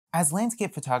As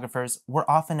landscape photographers, we're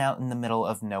often out in the middle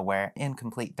of nowhere in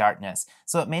complete darkness,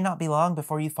 so it may not be long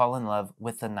before you fall in love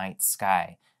with the night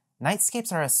sky.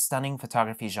 Nightscapes are a stunning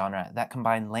photography genre that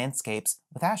combine landscapes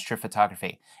with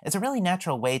astrophotography. It's a really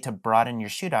natural way to broaden your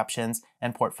shoot options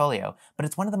and portfolio, but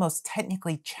it's one of the most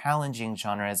technically challenging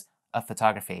genres of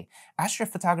photography.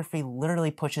 Astrophotography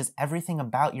literally pushes everything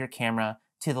about your camera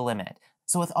to the limit.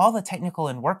 So with all the technical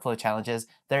and workflow challenges,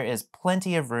 there is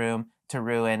plenty of room to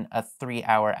ruin a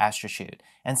 3-hour astro shoot.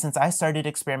 And since I started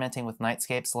experimenting with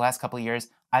nightscapes the last couple years,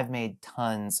 I've made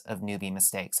tons of newbie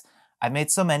mistakes. I've made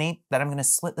so many that I'm going to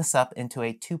split this up into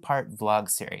a 2-part vlog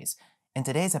series. In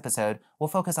today's episode, we'll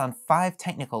focus on 5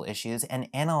 technical issues and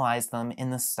analyze them in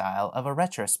the style of a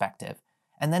retrospective.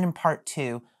 And then in part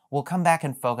 2, we'll come back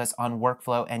and focus on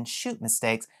workflow and shoot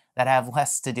mistakes that have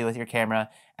less to do with your camera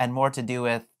and more to do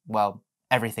with, well,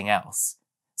 everything else.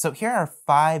 So here are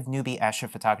 5 newbie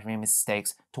astrophotography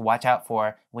mistakes to watch out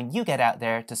for when you get out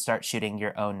there to start shooting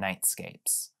your own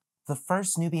nightscapes. The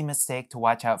first newbie mistake to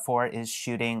watch out for is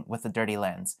shooting with a dirty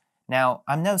lens. Now,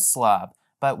 I'm no slob,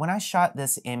 but when I shot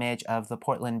this image of the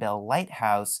Portland Bell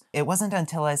Lighthouse, it wasn't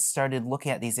until I started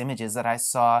looking at these images that I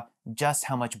saw just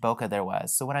how much bokeh there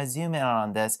was. So when I zoom in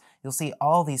on this, you'll see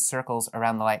all these circles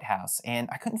around the lighthouse, and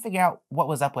I couldn't figure out what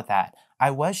was up with that.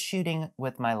 I was shooting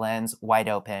with my lens wide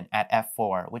open at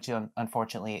f4, which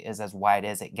unfortunately is as wide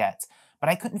as it gets, but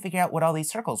I couldn't figure out what all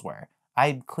these circles were.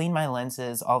 I clean my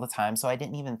lenses all the time, so I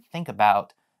didn't even think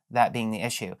about that being the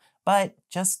issue. But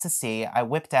just to see, I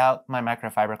whipped out my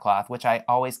microfiber cloth, which I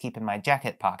always keep in my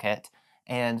jacket pocket,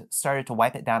 and started to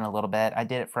wipe it down a little bit. I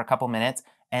did it for a couple minutes,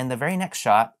 and the very next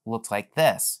shot looked like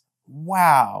this.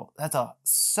 Wow, that's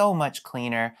so much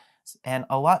cleaner and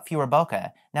a lot fewer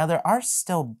bokeh. Now there are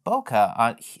still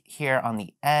bokeh here on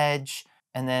the edge,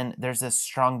 and then there's this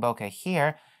strong bokeh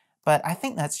here, but I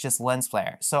think that's just lens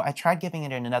flare. So I tried giving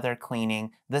it another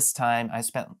cleaning. This time I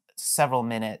spent several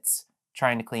minutes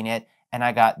trying to clean it, and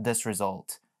I got this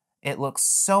result. It looks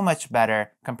so much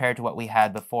better compared to what we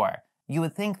had before. You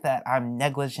would think that I'm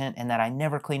negligent and that I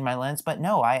never clean my lens, but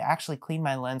no, I actually clean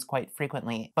my lens quite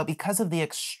frequently. But because of the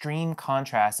extreme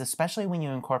contrast, especially when you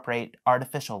incorporate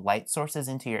artificial light sources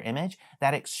into your image,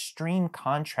 that extreme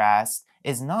contrast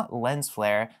is not lens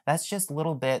flare, that's just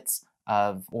little bits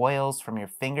of oils from your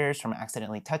fingers from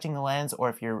accidentally touching the lens, or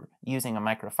if you're using a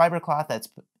microfiber cloth that's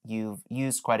you've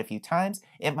used quite a few times,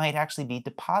 it might actually be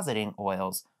depositing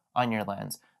oils on your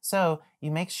lens. So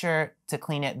you make sure to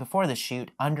clean it before the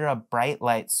shoot under a bright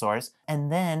light source,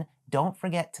 and then don't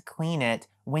forget to clean it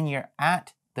when you're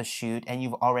at the shoot and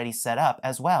you've already set up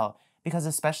as well. Because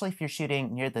especially if you're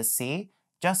shooting near the sea,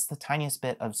 just the tiniest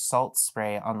bit of salt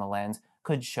spray on the lens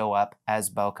could show up as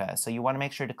bokeh. So you want to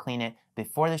make sure to clean it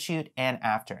before the shoot and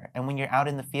after. And when you're out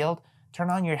in the field, turn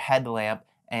on your headlamp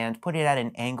and put it at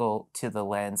an angle to the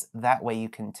lens. That way you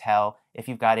can tell if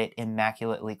you've got it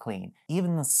immaculately clean.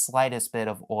 Even the slightest bit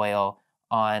of oil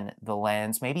on the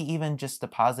lens, maybe even just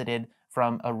deposited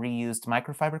from a reused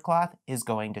microfiber cloth, is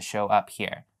going to show up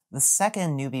here. The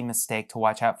second newbie mistake to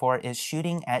watch out for is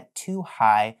shooting at too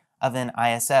high of an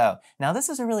ISO. Now this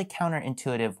is a really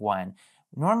counterintuitive one.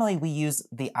 Normally we use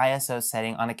the ISO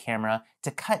setting on a camera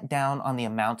to cut down on the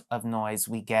amount of noise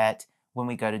we get when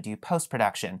we go to do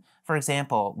post-production. For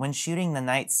example, when shooting the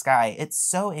night sky, it's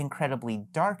so incredibly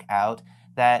dark out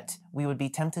that we would be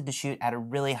tempted to shoot at a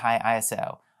really high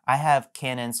ISO. I have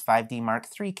Canon's 5D Mark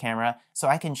III camera, so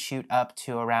I can shoot up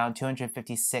to around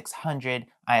 25600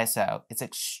 ISO. It's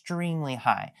extremely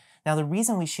high. Now the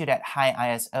reason we shoot at high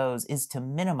ISOs is to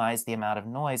minimize the amount of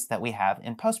noise that we have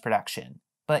in post-production.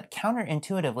 But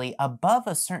counterintuitively, above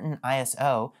a certain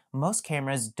ISO, most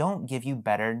cameras don't give you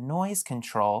better noise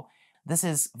control. This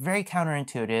is very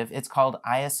counterintuitive. It's called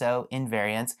ISO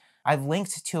invariance. I've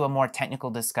linked to a more technical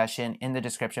discussion in the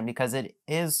description because it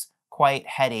is quite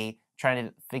heady trying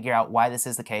to figure out why this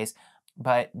is the case.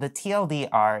 But the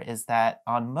TLDR is that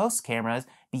on most cameras,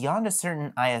 beyond a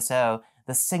certain ISO,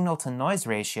 the signal to noise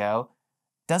ratio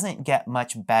doesn't get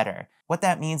much better. What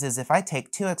that means is if I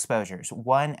take 2 exposures,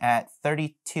 one at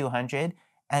 3200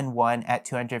 and one at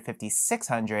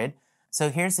 25600, so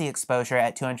here's the exposure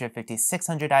at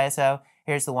 25600 ISO,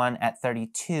 here's the one at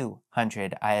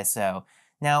 3200 ISO.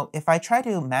 Now, if I try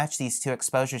to match these 2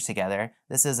 exposures together,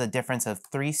 this is a difference of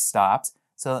 3 stops,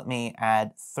 so let me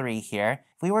add 3 here.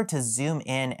 If we were to zoom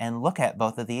in and look at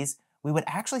both of these, we would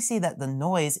actually see that the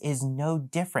noise is no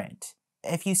different.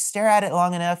 If you stare at it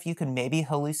long enough, you can maybe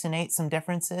hallucinate some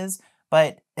differences,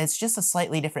 but it's just a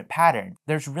slightly different pattern.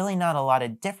 There's really not a lot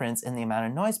of difference in the amount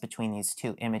of noise between these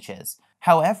 2 images.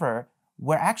 However,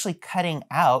 we're actually cutting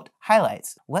out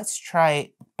highlights. Let's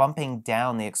try bumping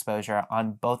down the exposure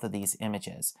on both of these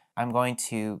images. I'm going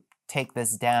to take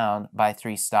this down by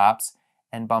 3 stops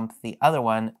and bump the other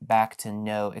one back to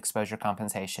no exposure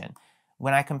compensation.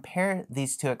 When I compare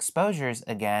these two exposures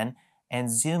again and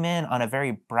zoom in on a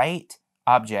very bright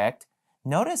object,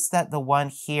 notice that the one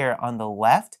here on the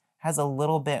left has a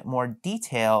little bit more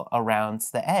detail around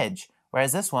the edge,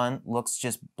 whereas this one looks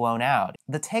just blown out.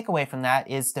 The takeaway from that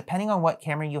is, depending on what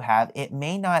camera you have, it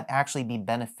may not actually be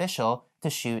beneficial to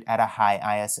shoot at a high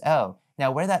ISO.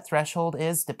 Now, where that threshold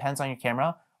is depends on your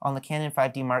camera. On the Canon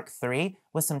 5D Mark III,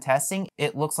 with some testing,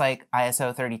 it looks like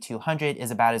ISO 3200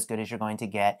 is about as good as you're going to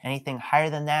get. Anything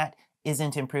higher than that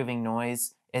isn't improving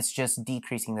noise, it's just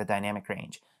decreasing the dynamic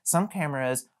range. Some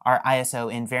cameras are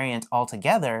ISO invariant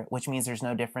altogether, which means there's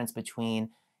no difference between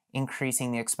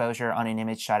increasing the exposure on an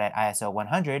image shot at ISO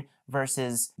 100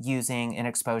 versus using an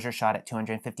exposure shot at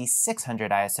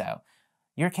 25600 ISO.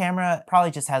 Your camera probably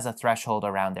just has a threshold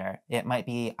around there. It might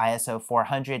be ISO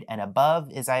 400 and above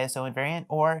is ISO invariant,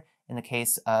 or in the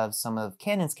case of some of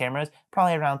Canon's cameras,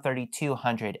 probably around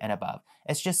 3200 and above.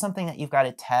 It's just something that you've got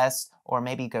to test, or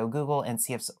maybe go Google and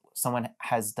see if someone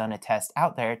has done a test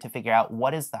out there to figure out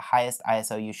what is the highest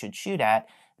ISO you should shoot at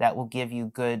that will give you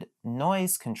good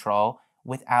noise control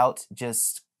without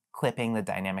just clipping the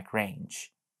dynamic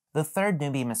range. The third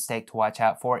newbie mistake to watch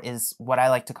out for is what I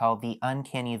like to call the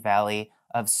uncanny valley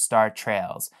of star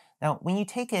trails. Now, when you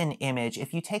take an image,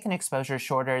 if you take an exposure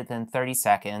shorter than 30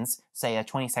 seconds, say a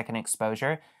 20-second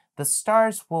exposure, the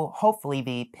stars will hopefully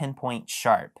be pinpoint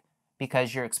sharp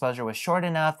because your exposure was short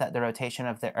enough that the rotation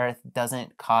of the Earth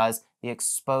doesn't cause the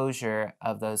exposure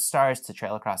of those stars to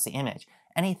trail across the image.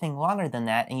 Anything longer than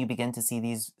that and you begin to see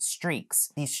these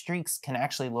streaks. These streaks can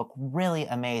actually look really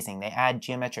amazing. They add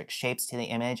geometric shapes to the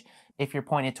image. If you're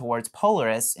pointed towards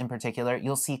Polaris in particular,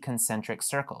 you'll see concentric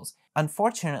circles.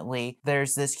 Unfortunately,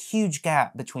 there's this huge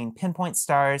gap between pinpoint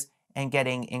stars and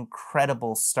getting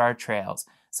incredible star trails.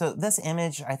 So this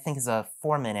image, I think, is a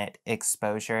 4-minute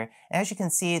exposure. And as you can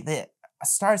see, the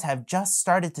stars have just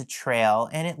started to trail,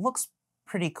 and it looks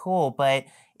pretty cool, but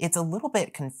it's a little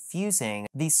bit confusing.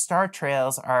 These star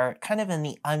trails are kind of in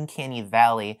the uncanny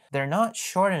valley. They're not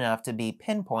short enough to be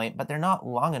pinpoint, but they're not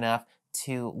long enough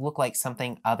to look like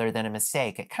something other than a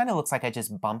mistake. It kind of looks like I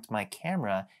just bumped my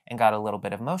camera and got a little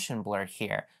bit of motion blur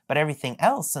here, but everything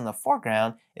else in the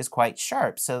foreground is quite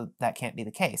sharp, so that can't be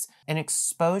the case. An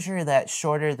exposure that's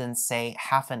shorter than, say,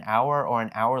 half an hour or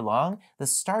an hour long, the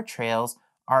star trails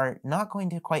are not going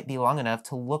to quite be long enough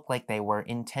to look like they were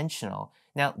intentional.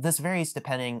 Now, this varies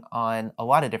depending on a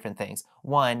lot of different things.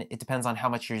 One, it depends on how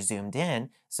much you're zoomed in.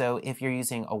 So if you're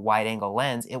using a wide-angle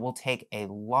lens, it will take a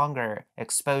longer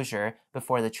exposure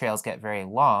before the trails get very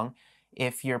long.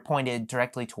 If you're pointed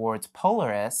directly towards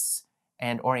Polaris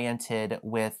and oriented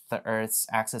with the Earth's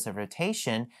axis of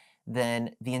rotation,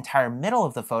 then the entire middle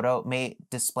of the photo may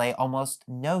display almost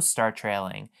no star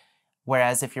trailing.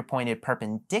 Whereas if you're pointed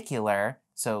perpendicular,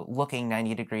 so looking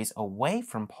 90 degrees away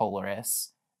from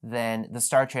Polaris, then the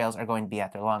star trails are going to be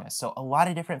at their longest. So a lot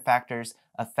of different factors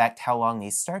affect how long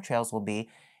these star trails will be.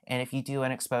 And if you do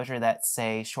an exposure that's,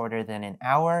 say, shorter than an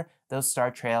hour, those star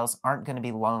trails aren't going to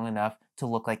be long enough to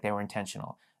look like they were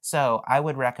intentional. So I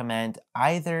would recommend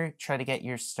either try to get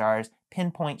your stars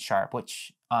pinpoint sharp,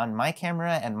 which on my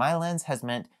camera and my lens has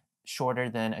meant shorter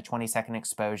than a 20-second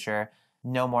exposure,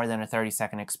 no more than a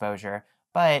 30-second exposure.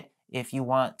 But if you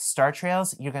want star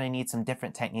trails, you're going to need some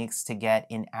different techniques to get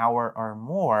an hour or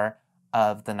more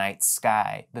of the night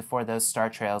sky before those star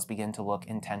trails begin to look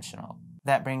intentional.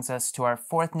 That brings us to our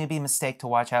fourth newbie mistake to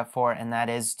watch out for, and that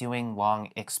is doing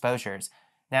long exposures.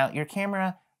 Now, your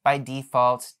camera, by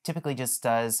default, typically just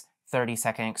does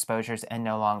 30-second exposures and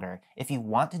no longer. If you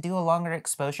want to do a longer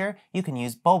exposure, you can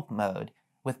use bulb mode.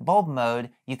 With bulb mode,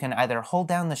 you can either hold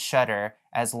down the shutter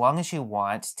as long as you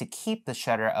want to keep the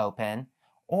shutter open,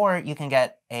 or you can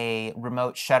get a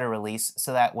remote shutter release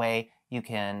so that way you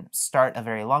can start a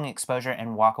very long exposure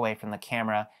and walk away from the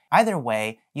camera. Either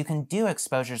way, you can do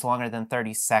exposures longer than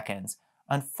 30 seconds.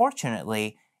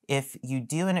 Unfortunately, if you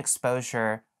do an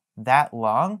exposure that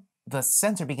long, the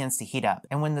sensor begins to heat up.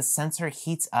 And when the sensor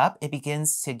heats up, it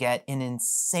begins to get an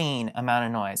insane amount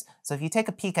of noise. So if you take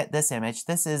a peek at this image,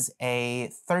 this is a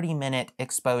 30-minute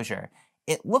exposure.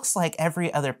 It looks like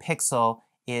every other pixel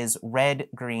is red,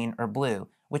 green, or blue,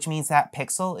 which means that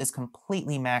pixel is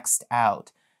completely maxed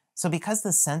out. So because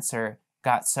the sensor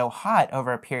got so hot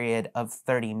over a period of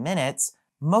 30 minutes,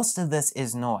 most of this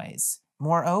is noise.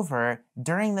 Moreover,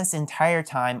 during this entire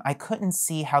time, I couldn't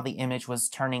see how the image was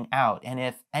turning out, and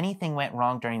if anything went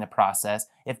wrong during the process,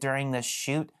 if during the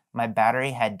shoot my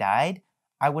battery had died,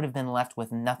 I would have been left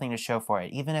with nothing to show for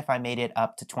it, even if I made it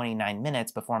up to 29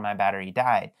 minutes before my battery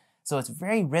died. So it's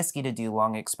very risky to do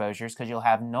long exposures because you'll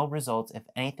have no results if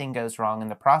anything goes wrong in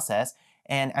the process.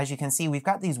 And as you can see, we've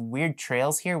got these weird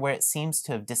trails here where it seems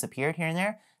to have disappeared here and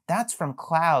there. That's from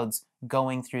clouds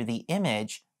going through the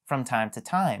image from time to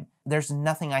time. There's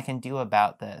nothing I can do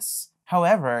about this.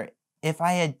 However, if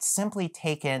I had simply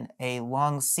taken a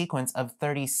long sequence of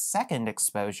 30-second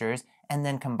exposures and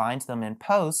then combined them in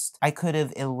post, I could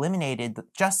have eliminated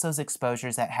just those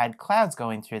exposures that had clouds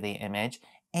going through the image,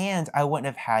 and I wouldn't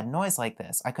have had noise like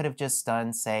this. I could have just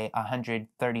done, say,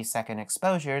 130-second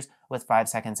exposures with 5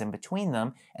 seconds in between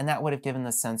them, and that would have given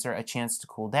the sensor a chance to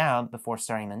cool down before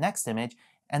starting the next image,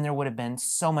 and there would have been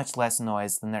so much less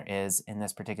noise than there is in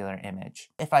this particular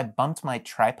image. If I bumped my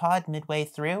tripod midway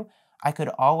through, I could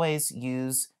always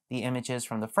use the images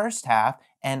from the first half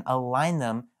and align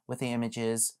them with the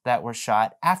images that were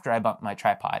shot after I bumped my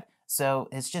tripod. So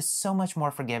it's just so much more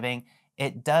forgiving.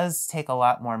 It does take a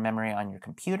lot more memory on your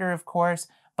computer, of course,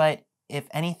 but if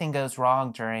anything goes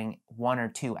wrong during 1 or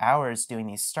 2 hours doing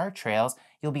these star trails,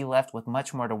 you'll be left with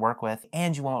much more to work with,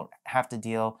 and you won't have to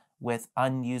deal with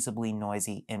unusably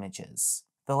noisy images.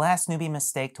 The last newbie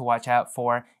mistake to watch out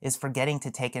for is forgetting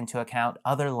to take into account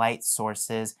other light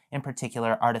sources, in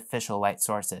particular artificial light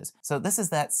sources. So this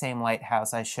is that same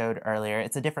lighthouse I showed earlier.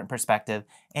 It's a different perspective,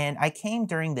 and I came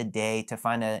during the day to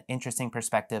find an interesting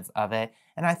perspective of it,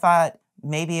 and I thought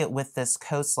maybe with this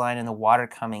coastline and the water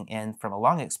coming in from a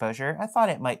long exposure, I thought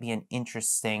it might be an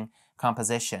interesting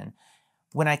composition.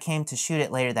 When I came to shoot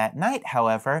it later that night,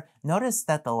 however, notice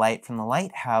that the light from the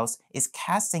lighthouse is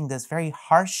casting this very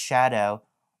harsh shadow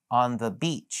on the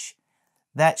beach.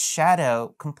 That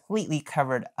shadow completely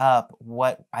covered up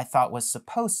what I thought was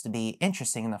supposed to be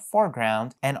interesting in the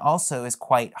foreground, and also is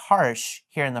quite harsh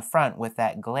here in the front with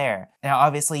that glare. Now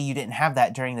obviously you didn't have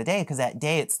that during the day because that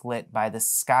day it's lit by the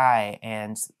sky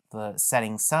and the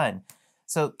setting sun.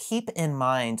 So keep in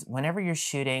mind whenever you're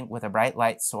shooting with a bright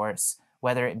light source,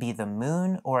 whether it be the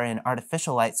moon or an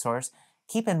artificial light source,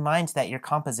 keep in mind that your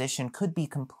composition could be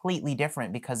completely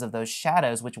different because of those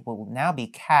shadows, which will now be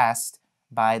cast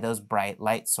by those bright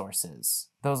light sources.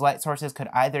 Those light sources could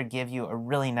either give you a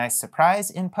really nice surprise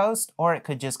in post, or it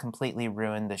could just completely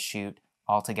ruin the shoot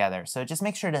altogether. So just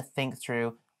make sure to think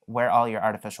through where all your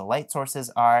artificial light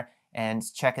sources are and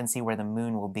check and see where the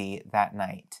moon will be that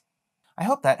night. I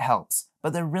hope that helps,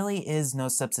 but there really is no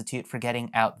substitute for getting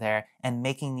out there and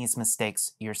making these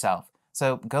mistakes yourself.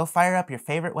 So go fire up your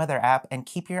favorite weather app and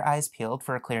keep your eyes peeled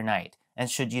for a clear night. And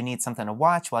should you need something to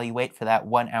watch while you wait for that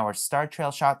 1-hour star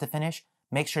trail shot to finish,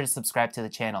 make sure to subscribe to the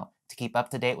channel to keep up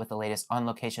to date with the latest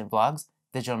on-location vlogs,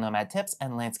 digital nomad tips,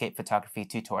 and landscape photography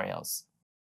tutorials.